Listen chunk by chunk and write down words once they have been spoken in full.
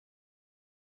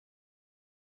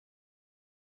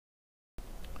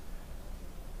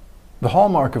The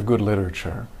hallmark of good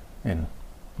literature, in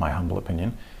my humble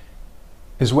opinion,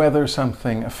 is whether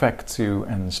something affects you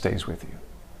and stays with you.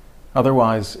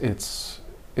 Otherwise, it's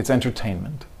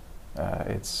entertainment.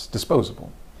 It's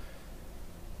disposable.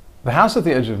 The House at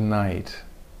the Edge of Night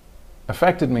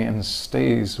affected me and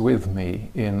stays with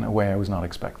me in a way I was not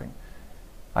expecting.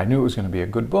 I knew it was going to be a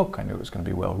good book, I knew it was going to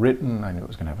be well written, I knew it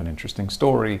was going to have an interesting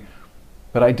story,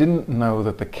 but I didn't know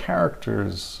that the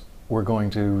characters were going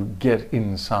to get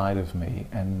inside of me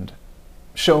and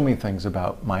show me things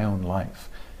about my own life.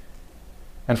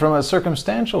 And from a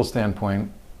circumstantial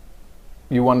standpoint,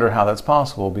 you wonder how that's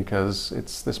possible, because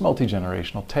it's this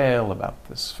multi-generational tale about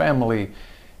this family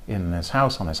in this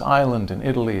house on this island in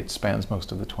Italy. It spans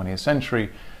most of the 20th century.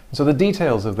 And so the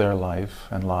details of their life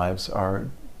and lives are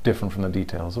different from the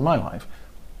details of my life.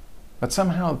 But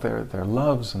somehow their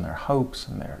loves and their hopes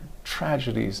and their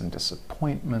tragedies and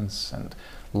disappointments and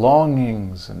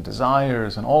longings and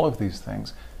desires and all of these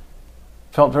things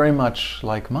felt very much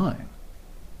like mine.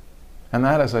 And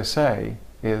that, as I say,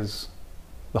 is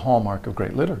the hallmark of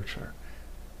great literature.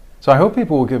 So I hope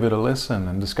people will give it a listen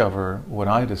and discover what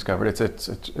I discovered. It's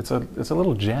a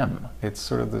little gem. It's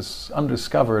sort of this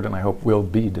undiscovered, and I hope will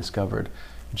be discovered,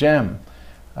 gem.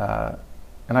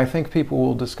 And I think people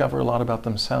will discover a lot about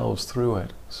themselves through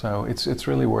it. So it's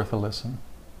really worth a listen.